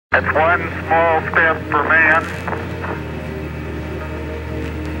It's one small step for man,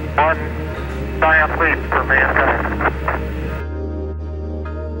 one giant leap for mankind.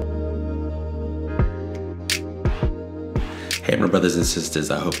 Hey, my brothers and sisters,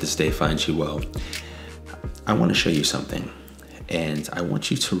 I hope this day finds you well. I want to show you something, and I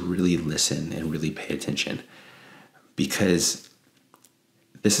want you to really listen and really pay attention, because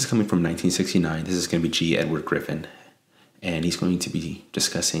this is coming from 1969. This is going to be G. Edward Griffin, and he's going to be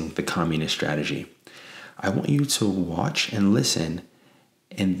discussing the communist strategy. I want you to watch and listen,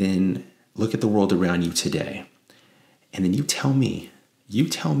 and then look at the world around you today, and then you tell me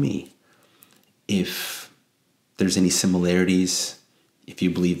if there's any similarities, if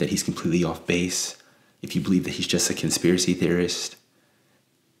you believe that he's completely off base, if you believe that he's just a conspiracy theorist.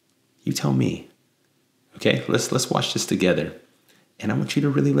 You tell me. Okay, let's watch this together. And I want you to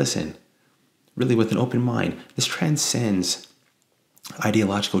really listen, really with an open mind. This transcends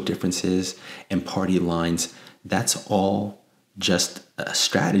ideological differences and party lines. That's all just a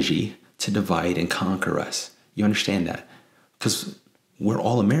strategy to divide and conquer us. You understand that? Because we're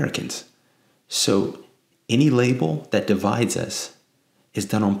all Americans. So any label that divides us is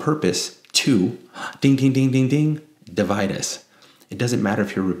done on purpose to ding, ding, ding, ding, ding, divide us. It doesn't matter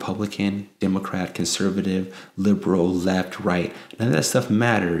if you're Republican, Democrat, conservative, liberal, left, right. None of that stuff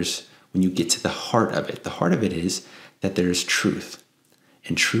matters when you get to the heart of it. The heart of it is that there is truth.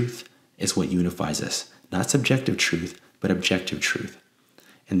 And truth is what unifies us. Not subjective truth, but objective truth.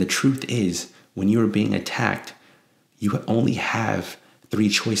 And the truth is, when you are being attacked, you only have three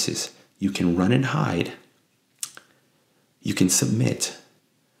choices. You can run and hide, you can submit,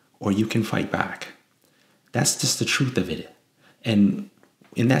 or you can fight back. That's just the truth of it. And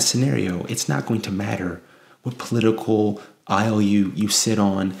in that scenario, it's not going to matter what political aisle you sit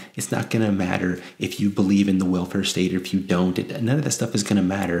on. It's not going to matter if you believe in the welfare state or if you don't. None of that stuff is going to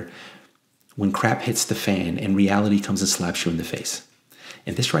matter when crap hits the fan and reality comes and slaps you in the face.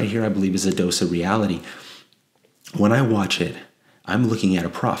 And this right here, I believe, is a dose of reality. When I watch it, I'm looking at a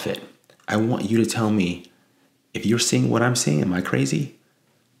prophet. I want you to tell me if you're seeing what I'm seeing. Am I crazy?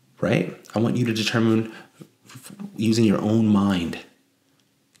 Right? I want you to determine using your own mind.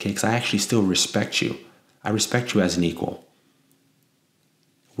 Okay, because I actually still respect you. I respect you as an equal.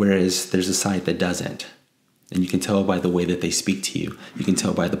 Whereas there's a side that doesn't. And you can tell by the way that they speak to you. You can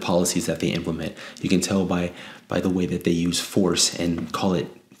tell by the policies that they implement. You can tell by the way that they use force and call it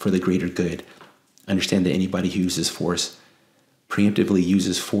for the greater good. Understand that anybody who uses force, preemptively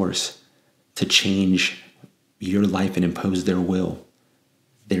uses force to change your life and impose their will,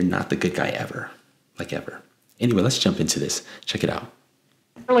 they're not the good guy ever. Like ever. Anyway, let's jump into this. Check it out.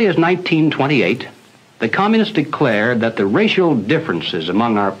 As early as 1928, the communists declared that the racial differences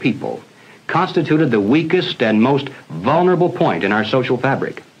among our people constituted the weakest and most vulnerable point in our social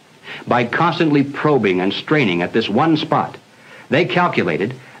fabric. By constantly probing and straining at this one spot, they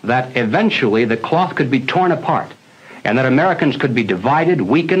calculated that eventually the cloth could be torn apart and that Americans could be divided,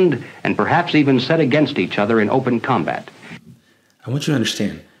 weakened, and perhaps even set against each other in open combat. I want you to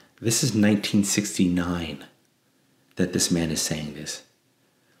understand, this is 1969 that this man is saying this.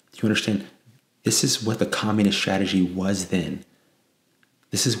 Do you understand? This is what the communist strategy was then.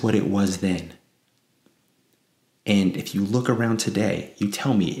 This is what it was then. And if you look around today, you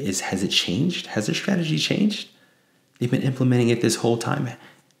tell me, has it changed? Has their strategy changed? They've been implementing it this whole time.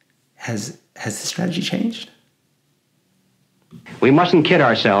 Has the strategy changed? We mustn't kid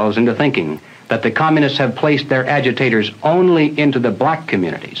ourselves into thinking that the communists have placed their agitators only into the black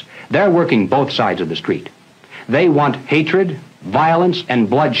communities. They're working both sides of the street. They want hatred, violence, and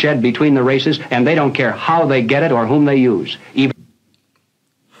bloodshed between the races, and they don't care how they get it or whom they use. You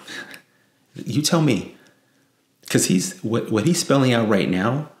tell me. Because what he's spelling out right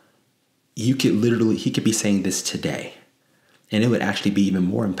now, he could be saying this today. And it would actually be even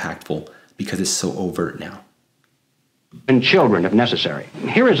more impactful because it's so overt now. And children, if necessary.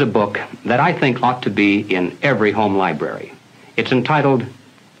 Here is a book that I think ought to be in every home library. It's entitled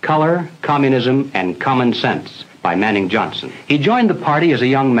Color, Communism, and Common Sense by Manning Johnson. He joined the party as a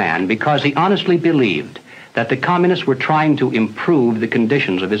young man because he honestly believed that the communists were trying to improve the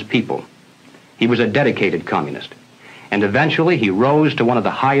conditions of his people. He was a dedicated communist, and eventually he rose to one of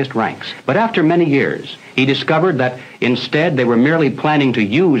the highest ranks. But after many years, he discovered that instead they were merely planning to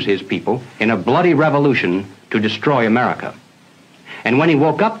use his people in a bloody revolution to destroy America. And when he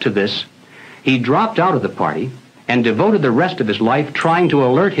woke up to this, he dropped out of the party and devoted the rest of his life trying to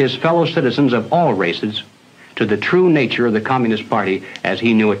alert his fellow citizens of all races to the true nature of the Communist Party as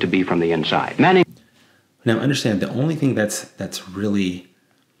he knew it to be from the inside. Now understand, the only thing that's really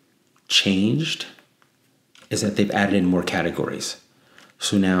changed is that they've added in more categories.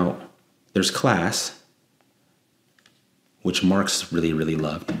 So now there's class, which Marx really, really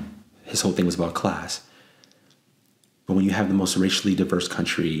loved. His whole thing was about class. But when you have the most racially diverse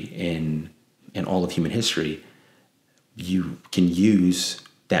country in all of human history, you can use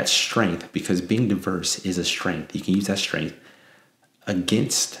that strength, because being diverse is a strength. You can use that strength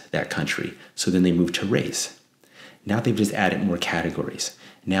against that country. So then they move to race. Now they've just added more categories.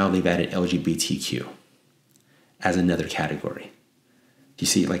 Now they've added LGBTQ as another category. You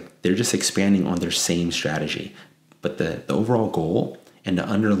see, like, they're just expanding on their same strategy. But the overall goal and the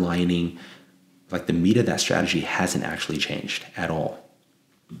underlining, like, the meat of that strategy hasn't actually changed at all.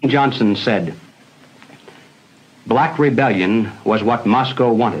 Johnson said, "Black rebellion was what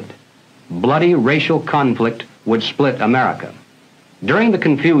Moscow wanted. Bloody racial conflict would split America. During the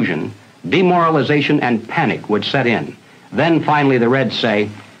confusion, demoralization and panic would set in. Then finally the Reds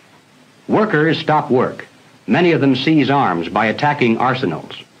say, workers stop work. Many of them seize arms by attacking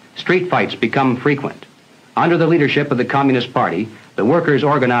arsenals. Street fights become frequent. Under the leadership of the Communist Party, the workers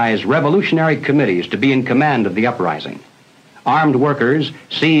organize revolutionary committees to be in command of the uprising. Armed workers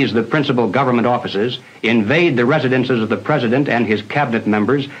seize the principal government offices, invade the residences of the president and his cabinet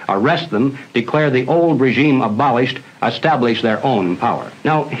members, arrest them, declare the old regime abolished, establish their own power."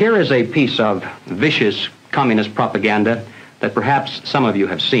 Now, here is a piece of vicious communist propaganda that perhaps some of you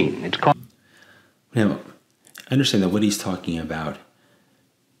have seen. It's called... Now, understand that what he's talking about,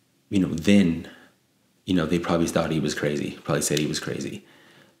 then, they probably thought he was crazy, probably said he was crazy.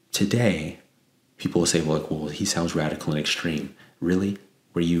 Today, people will say, well, he sounds radical and extreme. Really?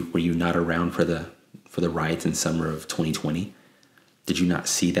 Were you not around for the riots in summer of 2020? Did you not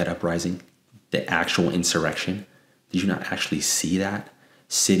see that uprising? The actual insurrection? Did you not actually see that?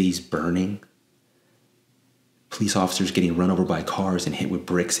 Cities burning? Police officers getting run over by cars and hit with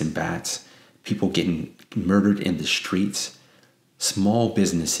bricks and bats? People getting murdered in the streets? Small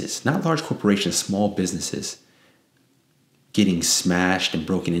businesses, not large corporations, small businesses getting smashed and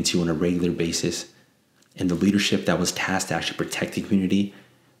broken into on a regular basis. And the leadership that was tasked to actually protect the community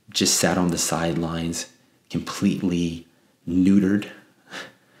just sat on the sidelines, completely neutered.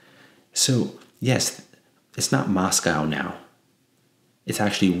 So, yes, it's not Moscow now. It's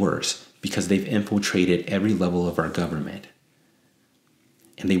actually worse, because they've infiltrated every level of our government.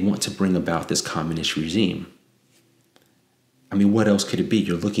 And they want to bring about this communist regime. I mean, what else could it be?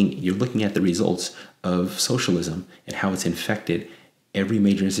 You're looking at the results of socialism and how it's infected every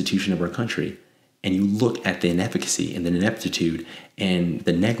major institution of our country. And you look at the inefficacy and the ineptitude and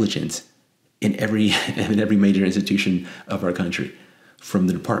the negligence in every major institution of our country, from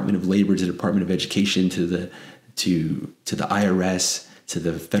the Department of Labor to the Department of Education to the IRS to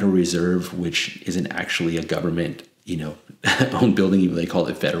the Federal Reserve, which isn't actually a government, owned building, even though they call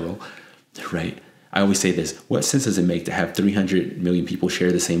it federal, right? I always say this: what sense does it make to have 300 million people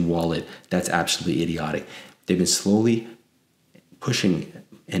share the same wallet? That's absolutely idiotic. They've been slowly pushing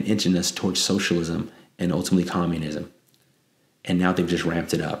and inching us towards socialism and ultimately communism. And now they've just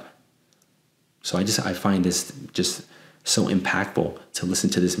ramped it up. So I find this just so impactful to listen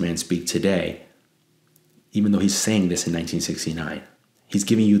to this man speak today, even though he's saying this in 1969. He's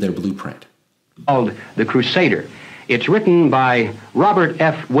giving you their blueprint. Called The Crusader. It's written by Robert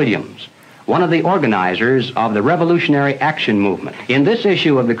F. Williams, one of the organizers of the Revolutionary Action Movement. In this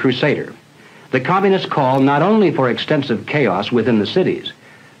issue of The Crusader, the communists call not only for extensive chaos within the cities,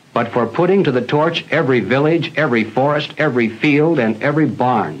 but for putting to the torch every village, every forest, every field, and every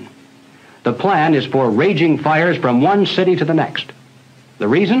barn. The plan is for raging fires from one city to the next. The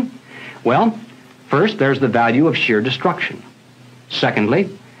reason? Well, first, there's the value of sheer destruction.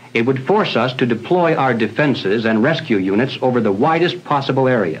 Secondly, it would force us to deploy our defenses and rescue units over the widest possible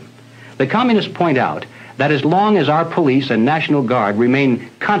area. The communists point out that as long as our police and National Guard remain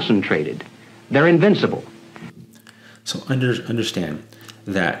concentrated, they're invincible. So understand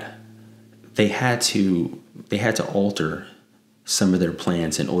that they had to alter some of their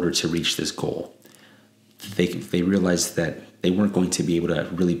plans in order to reach this goal. They realized that they weren't going to be able to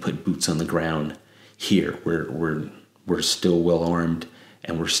really put boots on the ground here. We're still well armed,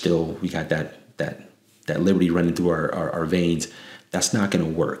 and we got that liberty running through our veins. That's not going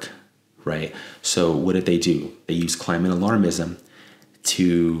to work, right? So what did they do? They used climate alarmism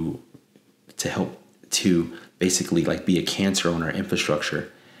to help to basically like be a cancer on our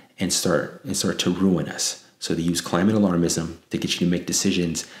infrastructure and start to ruin us. So they use climate alarmism to get you to make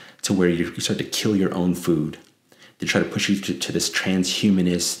decisions to where you start to kill your own food. They try to push you to this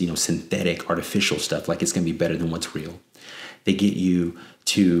transhumanist, synthetic, artificial stuff, like it's going to be better than what's real. They get you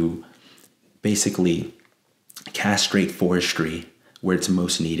to basically castrate forestry where it's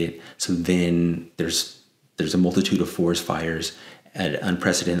most needed. So then there's a multitude of forest fires at an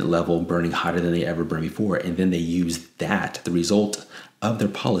unprecedented level, burning hotter than they ever burned before. And then they use that, the result of their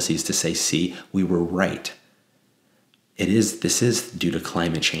policies, to say, see, we were right. This is due to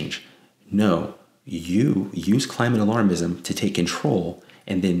climate change. No, you use climate alarmism to take control,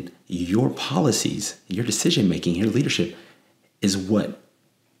 and then your policies, your decision-making, your leadership is what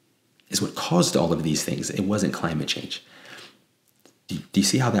caused all of these things. It wasn't climate change. Do you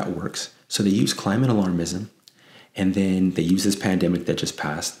see how that works? So they use climate alarmism, and then they use this pandemic that just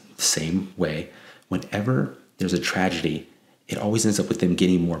passed the same way. Whenever there's a tragedy, it always ends up with them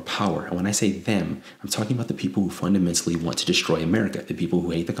getting more power. And when I say them, I'm talking about the people who fundamentally want to destroy America, the people who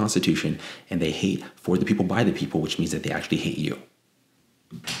hate the Constitution, and they hate for the people by the people, which means that they actually hate you.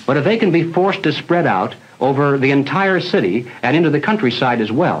 But if they can be forced to spread out over the entire city and into the countryside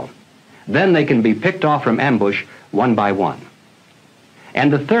as well, then they can be picked off from ambush one by one.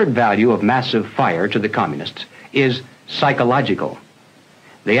 And the third value of massive fire to the communists is psychological.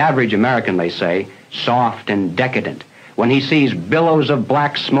 The average American, they say, soft and decadent, when he sees billows of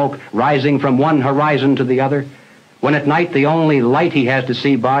black smoke rising from one horizon to the other, when at night the only light he has to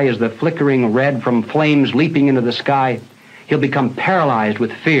see by is the flickering red from flames leaping into the sky, he'll become paralyzed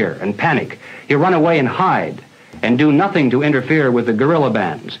with fear and panic. He'll run away and hide and do nothing to interfere with the guerrilla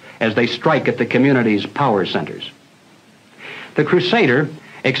bands as they strike at the community's power centers. The Crusader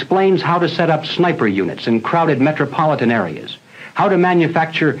explains how to set up sniper units in crowded metropolitan areas, how to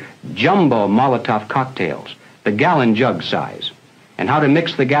manufacture jumbo Molotov cocktails, the gallon jug size, and how to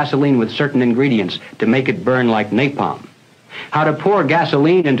mix the gasoline with certain ingredients to make it burn like napalm, how to pour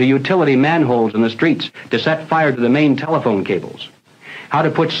gasoline into utility manholes in the streets to set fire to the main telephone cables, how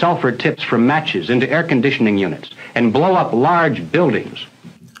to put sulfur tips from matches into air conditioning units and blow up large buildings.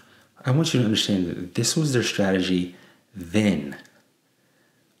 I want you to understand that this was their strategy then.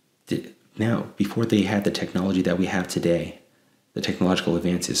 Now, before they had the technology that we have today, the technological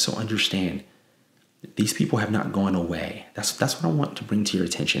advances. So understand, these people have not gone away. That's what I want to bring to your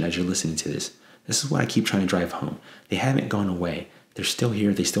attention as you're listening to this. This is what I keep trying to drive home. They haven't gone away. They're still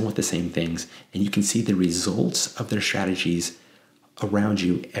here. They still want the same things. And you can see the results of their strategies around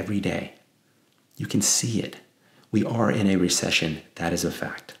you every day. You can see it. We are in a recession. That is a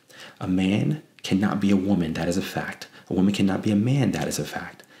fact. A man cannot be a woman. That is a fact. A woman cannot be a man. That is a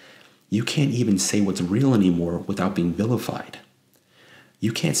fact. You can't even say what's real anymore without being vilified.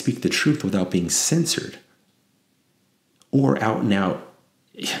 You can't speak the truth without being censored or out and out,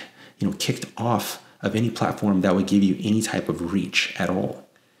 kicked off of any platform that would give you any type of reach at all.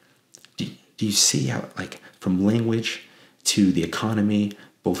 Do you see how, from language to the economy,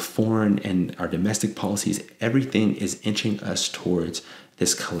 both foreign and our domestic policies, everything is inching us towards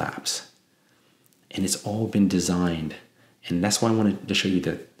this collapse. And it's all been designed. And that's why I wanted to show you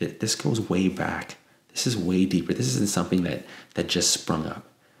that this goes way back. This is way deeper. This isn't something that just sprung up.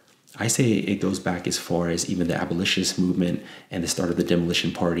 I say it goes back as far as even the abolitionist movement and the start of the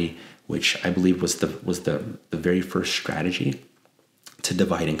Demolition Party, which I believe was the very first strategy to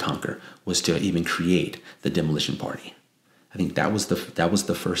divide and conquer, was to even create the Demolition Party. I think that was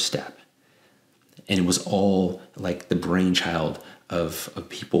the first step. And it was all like the brainchild of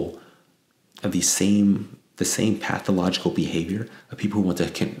people of the same pathological behavior of people who want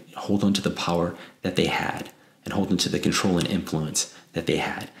to hold on to the power that they had and hold on to the control and influence that they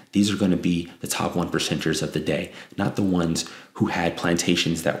had. These are going to be the top 1%ers of the day, not the ones who had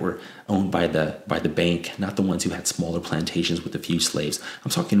plantations that were owned by the bank, not the ones who had smaller plantations with a few slaves.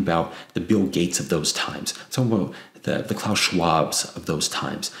 I'm talking about the Bill Gates of those times. I'm talking about the Klaus Schwabs of those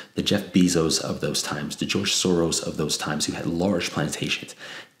times, the Jeff Bezos of those times, the George Soros of those times who had large plantations.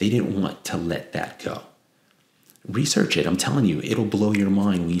 They didn't want to let that go. Research it. I'm telling you, it'll blow your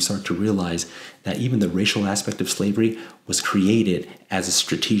mind when you start to realize that even the racial aspect of slavery was created as a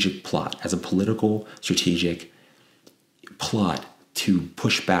strategic plot, as a political strategic plot to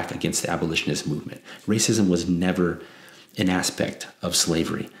push back against the abolitionist movement. Racism was never an aspect of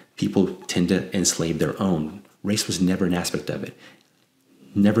slavery. People tend to enslave their own. Race was never an aspect of it.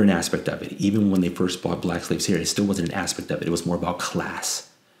 Never an aspect of it. Even when they first brought black slaves here, it still wasn't an aspect of it. It was more about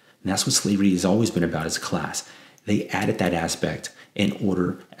class. And that's what slavery has always been about, is class. They added that aspect in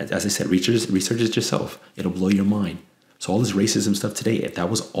order, as I said, research it yourself. It'll blow your mind. So all this racism stuff today, if that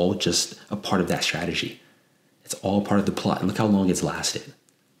was all just a part of that strategy, it's all part of the plot. And look how long it's lasted,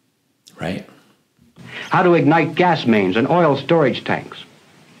 right? How to ignite gas mains and oil storage tanks.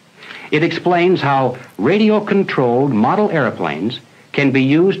 It explains how radio-controlled model airplanes can be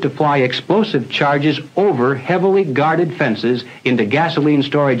used to fly explosive charges over heavily guarded fences into gasoline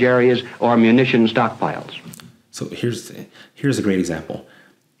storage areas or munition stockpiles. So here's a great example.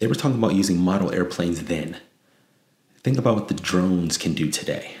 They were talking about using model airplanes then. Think about what the drones can do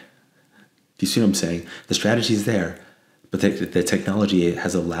today. Do you see what I'm saying? The strategy is there, but the technology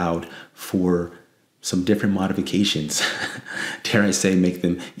has allowed for some different modifications. Dare I say, make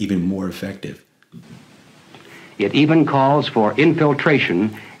them even more effective. It even calls for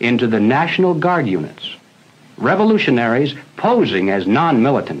infiltration into the National Guard units. Revolutionaries posing as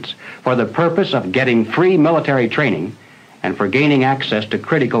non-militants for the purpose of getting free military training and for gaining access to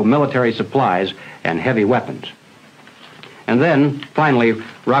critical military supplies and heavy weapons. And then, finally,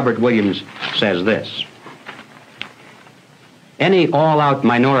 Robert Williams says this: any all-out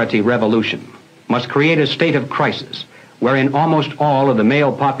minority revolution must create a state of crisis wherein almost all of the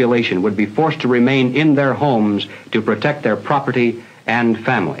male population would be forced to remain in their homes to protect their property and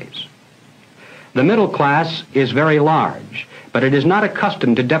families. The middle class is very large, but it is not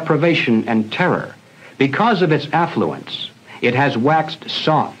accustomed to deprivation and terror. Because of its affluence, it has waxed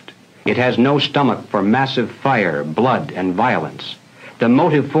soft. It has no stomach for massive fire, blood, and violence. The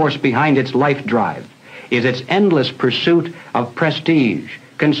motive force behind its life drive is its endless pursuit of prestige,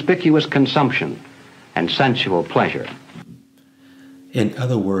 conspicuous consumption, and sensual pleasure. In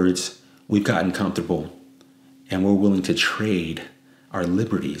other words, we've gotten comfortable and we're willing to trade our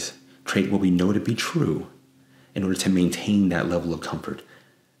liberties, trade what we know to be true in order to maintain that level of comfort.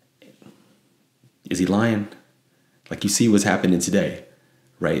 Is he lying? Like, you see what's happening today,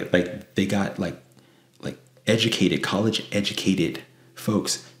 right? Like, they got like educated, college educated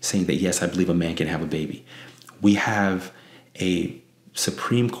folks saying that, yes, I believe a man can have a baby. We have a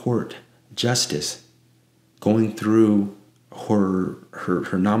Supreme Court justice going through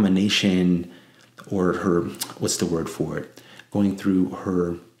her nomination, or her, what's the word for it? Going through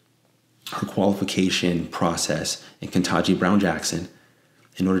her qualification process in Ketanji Brown Jackson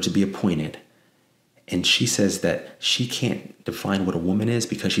in order to be appointed. And she says that she can't define what a woman is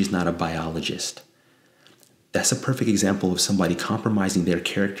because she's not a biologist. That's a perfect example of somebody compromising their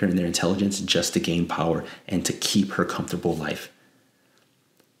character and their intelligence just to gain power and to keep her comfortable life.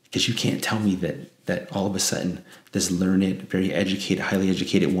 Because you can't tell me that all of a sudden this learned, very educated, highly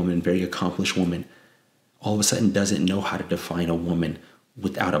educated woman, very accomplished woman, all of a sudden doesn't know how to define a woman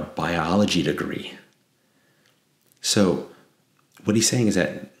without a biology degree. So what he's saying is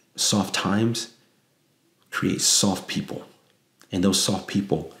that soft times create soft people. And those soft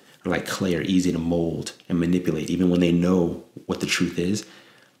people are like clay, are easy to mold and manipulate. Even when they know what the truth is,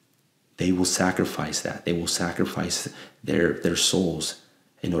 they will sacrifice that. They will sacrifice their souls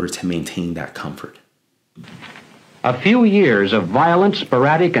in order to maintain that comfort. A few years of violent,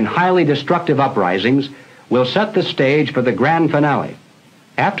 sporadic, and highly destructive uprisings will set the stage for the grand finale.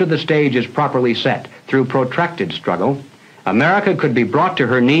 After the stage is properly set through protracted struggle, America could be brought to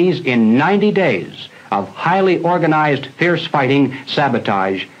her knees in 90 days of highly organized, fierce fighting,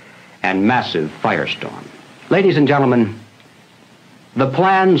 sabotage, and massive firestorm. Ladies and gentlemen, the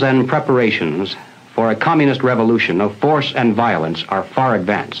plans and preparations for a communist revolution of force and violence are far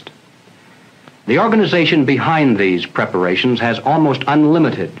advanced. The organization behind these preparations has almost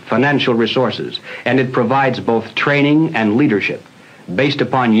unlimited financial resources, and it provides both training and leadership based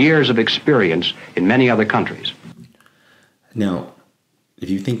upon years of experience in many other countries. Now, if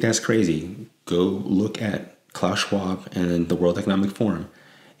you think that's crazy, go look at Klaus Schwab and the World Economic Forum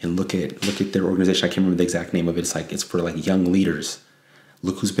and look at their organization. I can't remember the exact name of it. It's for young leaders.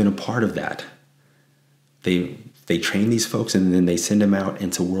 Look who's been a part of that. They train these folks and then they send them out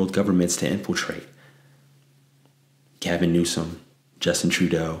into world governments to infiltrate. Gavin Newsom, Justin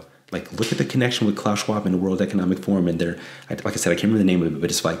Trudeau. Look at the connection with Klaus Schwab and the World Economic Forum. And like I said, I can't remember the name of it, but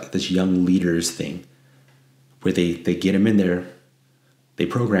it's like this young leaders thing where they get them in there, they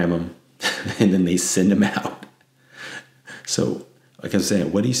program them, and then they send them out. So, like I was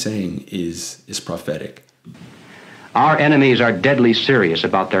saying, what he's saying is prophetic. Our enemies are deadly serious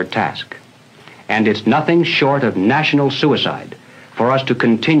about their task, and it's nothing short of national suicide for us to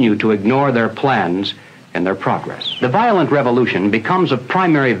continue to ignore their plans and their progress. The violent revolution becomes of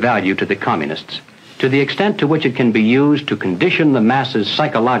primary value to the communists to the extent to which it can be used to condition the masses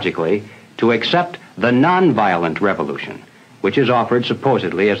psychologically to accept the nonviolent revolution, which is offered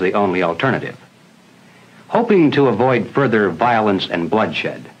supposedly as the only alternative. Hoping to avoid further violence and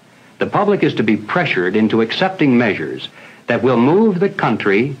bloodshed, the public is to be pressured into accepting measures that will move the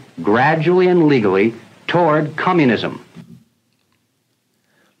country gradually and legally toward communism.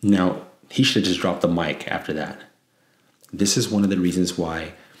 Now, he should just drop the mic after that. This is one of the reasons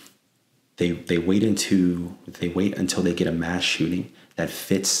why they wait until they get a mass shooting that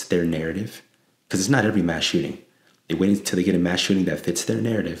fits their narrative. Because it's not every mass shooting. They wait until they get a mass shooting that fits their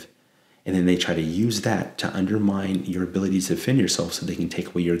narrative, and then they try to use that to undermine your ability to defend yourself so they can take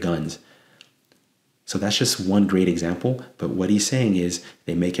away your guns. So that's just one great example. But what he's saying is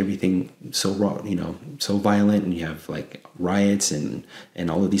they make everything so raw, so violent, and you have like riots and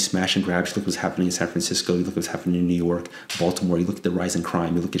all of these smash and grabs. Look what's happening in San Francisco. You look what's happening in New York, Baltimore. You look at the rise in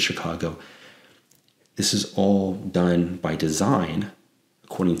crime. You look at Chicago. This is all done by design,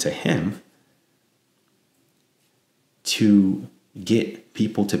 according to him, to get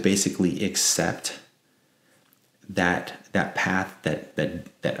people to basically accept that path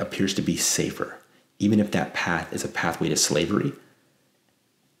that appears to be safer. Even if that path is a pathway to slavery,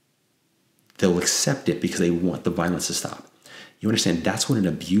 they'll accept it because they want the violence to stop. You understand? That's what an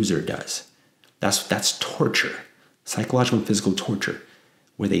abuser does. That's torture, psychological and physical torture,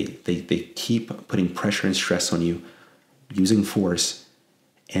 where they keep putting pressure and stress on you, using force,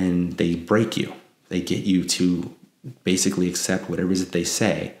 and they break you. They get you to basically accept whatever it is that they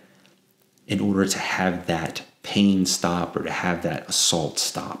say in order to have that pain stop or to have that assault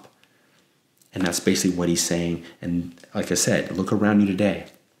stop. And that's basically what he's saying. And like I said, look around you today.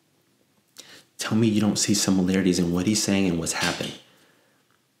 Tell me you don't see similarities in what he's saying and what's happening.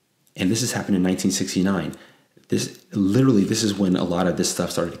 And this has happened in 1969. This is when a lot of this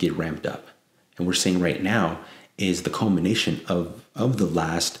stuff started to get ramped up. And we're seeing right now is the culmination of the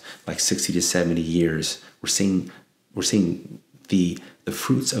last like 60 to 70 years. We're seeing the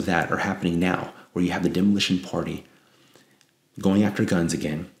fruits of that are happening now, where you have the demolition party going after guns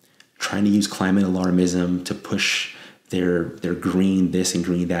again, trying to use climate alarmism to push their green this and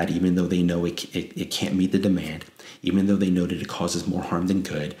green that, even though they know it can't meet the demand, even though they know that it causes more harm than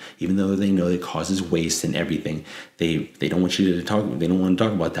good, even though they know it causes waste and everything. They don't want you to talk. They don't want to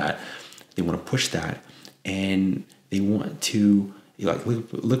talk about that. They want to push that, and they want to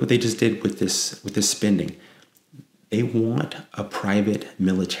look what they just did with this spending. They want a private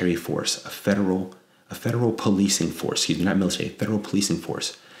military force, a federal policing force. Excuse me, not military, a federal policing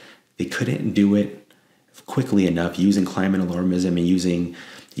force. They couldn't do it quickly enough using climate alarmism and using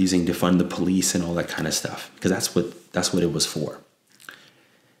defund the police and all that kind of stuff, because that's what it was for.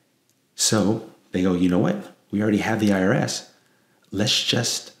 So they go, you know what? We already have the IRS. Let's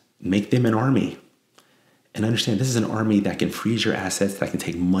just make them an army. And understand, this is an army that can freeze your assets, that can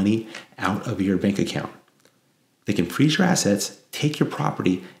take money out of your bank account. They can freeze your assets, take your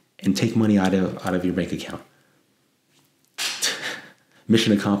property, and take money out of your bank account.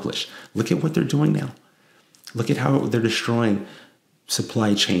 Mission accomplished. Look at what they're doing now. Look at how they're destroying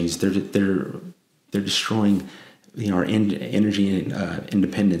supply chains. They're destroying our energy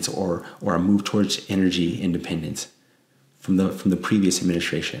independence or our move towards energy independence from the previous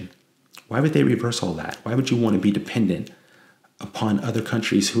administration. Why would they reverse all that? Why would you want to be dependent upon other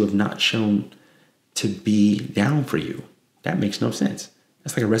countries who have not shown to be down for you? That makes no sense.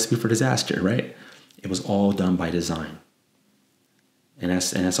 That's like a recipe for disaster, right? It was all done by design. And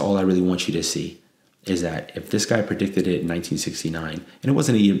that's all I really want you to see, is that if this guy predicted it in 1969, and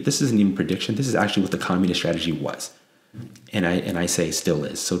this isn't even prediction, this is actually what the communist strategy was. And I say still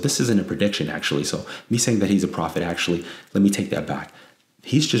is. So this isn't a prediction, actually. So me saying that he's a prophet, actually, let me take that back.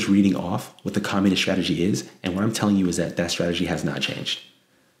 He's just reading off what the communist strategy is, and what I'm telling you is that strategy has not changed.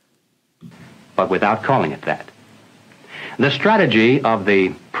 But without calling it that. The strategy of the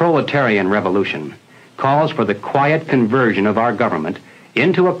proletarian revolution calls for the quiet conversion of our government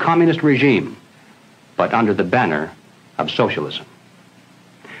into a communist regime, but under the banner of socialism.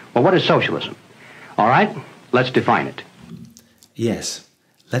 Well, what is socialism? All right, let's define it. Yes,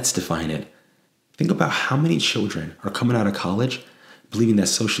 let's define it. Think about how many children are coming out of college believing that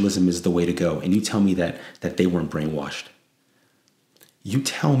socialism is the way to go, and you tell me that they weren't brainwashed. You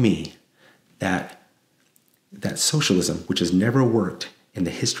tell me that socialism, which has never worked in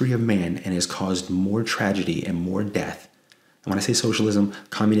the history of man and has caused more tragedy and more death. And when I say socialism,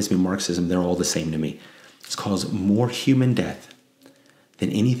 communism and Marxism, they're all the same to me. It's caused more human death than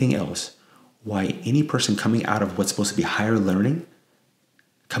anything else. Why any person coming out of what's supposed to be higher learning,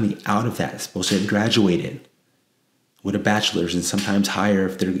 coming out of that, supposed to have graduated with a bachelor's and sometimes higher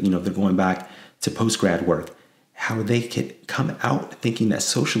if they're going back to post-grad work, how they could come out thinking that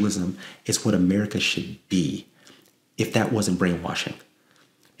socialism is what America should be if that wasn't brainwashing.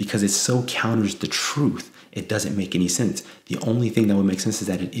 Because it so counters the truth, it doesn't make any sense. The only thing that would make sense is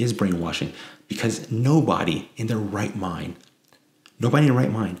that it is brainwashing, because nobody in their right mind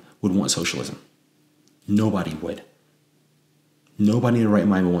would want socialism. Nobody would. Nobody in their right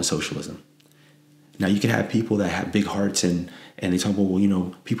mind would want socialism. Now, you can have people that have big hearts and they talk about,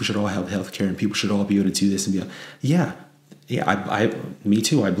 well, people should all have health care and people should all be able to do this and be able. Yeah, me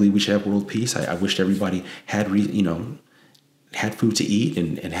too. I believe we should have world peace. I wished everybody had, had food to eat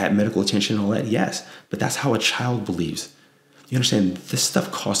and had medical attention and all that. Yes, but that's how a child believes. You understand? This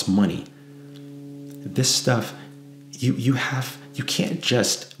stuff costs money. This stuff, you can't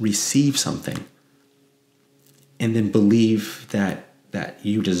just receive something and then believe that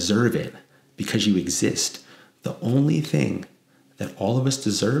you deserve it because you exist. The only thing that all of us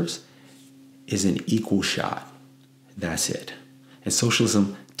deserves is an equal shot. That's it. And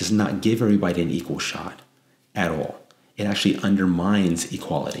socialism does not give everybody an equal shot at all. It actually undermines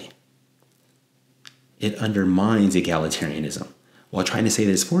equality. It undermines egalitarianism. While trying to say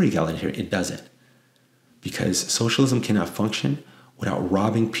that it's for egalitarian, it doesn't. Because socialism cannot function without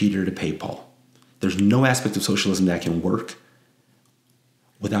robbing Peter to pay Paul. There's no aspect of socialism that can work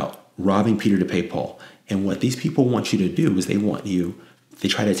without robbing Peter to pay Paul. And what these people want you to do is they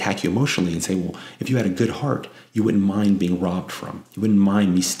try to attack you emotionally and say, well, if you had a good heart, you wouldn't mind being robbed from. You wouldn't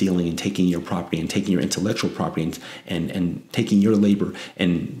mind me stealing and taking your property and taking your intellectual property and taking your labor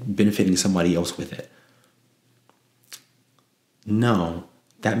and benefiting somebody else with it. No,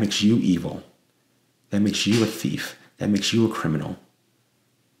 that makes you evil. That makes you a thief. That makes you a criminal.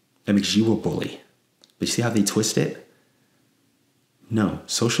 That makes you a bully. But you see how they twist it? No,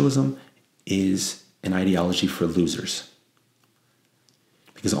 socialism is an ideology for losers.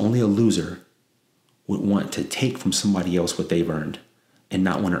 Because only a loser would want to take from somebody else what they've earned and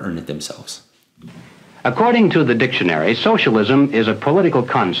not want to earn it themselves. According to the dictionary, socialism is a political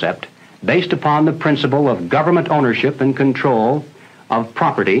concept based upon the principle of government ownership and control of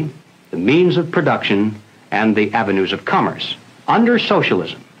property, the means of production, and the avenues of commerce. Under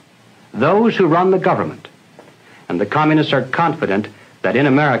socialism, those who run the government, and the communists are confident that in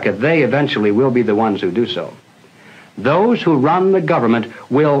America they eventually will be the ones who do so, those who run the government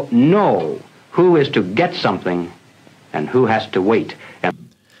will know who is to get something and who has to wait. Now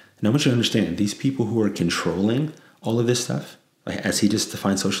I want you to understand, these people who are controlling all of this stuff, as he just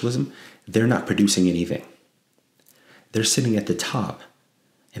defined socialism, they're not producing anything. They're sitting at the top,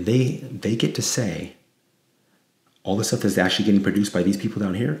 and they get to say all the stuff that's actually getting produced by these people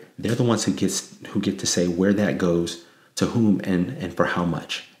down here. They're the ones who get to say where that goes, to whom, and for how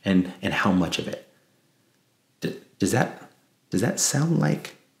much, and how much of it. Does that sound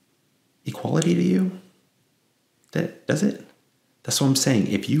like equality to you? Does it? That's what I'm saying.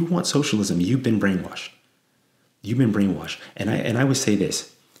 If you want socialism, you've been brainwashed. You've been brainwashed. And I would say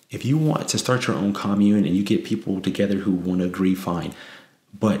this: if you want to start your own commune and you get people together who want to agree, fine.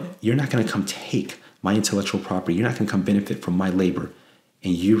 But you're not going to come take my intellectual property. You're not going to come benefit from my labor,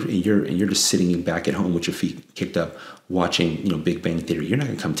 and you're just sitting back at home with your feet kicked up, watching Big Bang Theory. You're not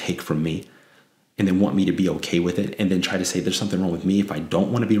going to come take from me, and then want me to be okay with it, and then try to say there's something wrong with me if I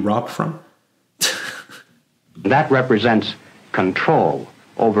don't want to be robbed from. That represents control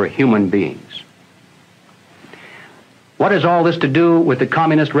over human beings. What has all this to do with the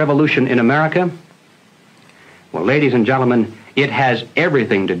communist revolution in America? Well, ladies and gentlemen, it has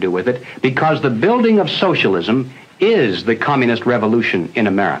everything to do with it, because the building of socialism is the communist revolution in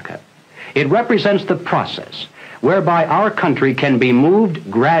America. It represents the process whereby our country can be moved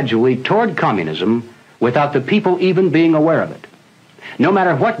gradually toward communism without the people even being aware of it. No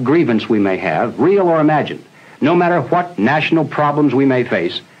matter what grievance we may have, real or imagined, no matter what national problems we may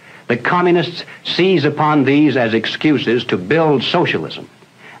face, the communists seize upon these as excuses to build socialism.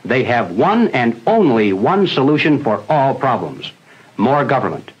 They have one and only one solution for all problems: more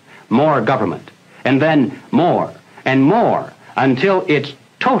government, and then more and more until it's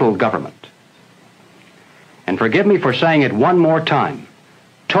total government. And forgive me for saying it one more time: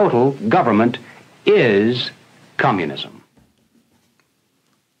 total government is communism.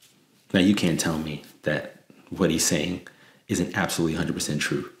 Now you can't tell me that what he's saying isn't absolutely 100%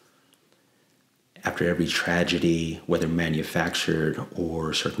 true. After every tragedy, whether manufactured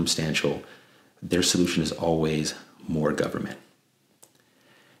or circumstantial, their solution is always more government.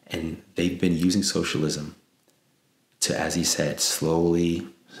 And they've been using socialism to, as he said, slowly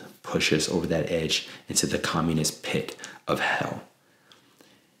push us over that edge into the communist pit of hell.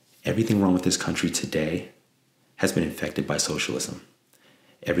 Everything wrong with this country today has been infected by socialism.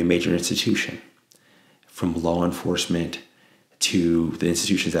 Every major institution, from law enforcement to the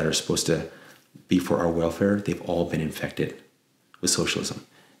institutions that are supposed to be for our welfare, they've all been infected with socialism.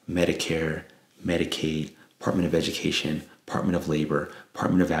 Medicare, Medicaid, Department of Education, Department of Labor,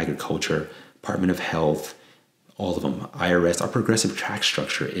 Department of Agriculture, Department of Health, all of them, IRS. Our progressive tax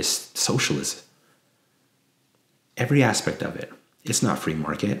structure is socialist. Every aspect of it. It's not free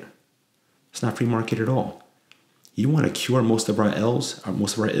market. It's not free market at all. You want to cure most of our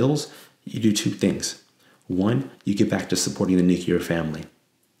ills, you do two things. One, you get back to supporting the nuclear family.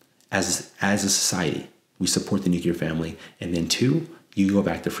 As a society, we support the nuclear family. And then two, you go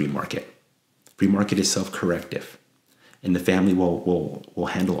back to free market. Free market is self-corrective. And the family will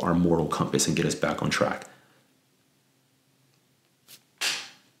handle our moral compass and get us back on track.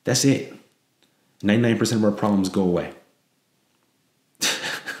 That's it. 99% of our problems go away.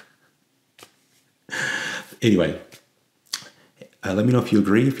 Anyway, let me know if you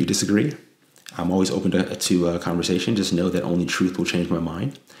agree, if you disagree. I'm always open to a conversation. Just know that only truth will change my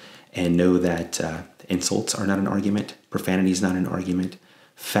mind. And know that insults are not an argument. Profanity is not an argument.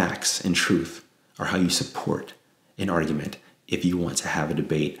 Facts and truth are how you support an argument. If you want to have a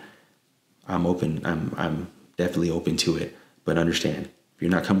debate, I'm open. I'm definitely open to it. But understand, if you're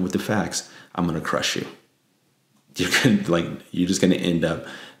not coming with the facts, I'm going to crush you. You're just going to end up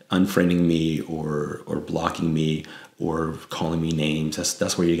unfriending me or blocking me or calling me names.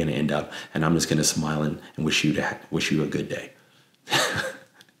 That's where you're going to end up. And I'm just going to smile and wish you a good day.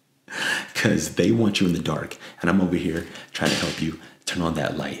 Because they want you in the dark. And I'm over here trying to help you turn on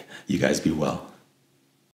that light. You guys be well.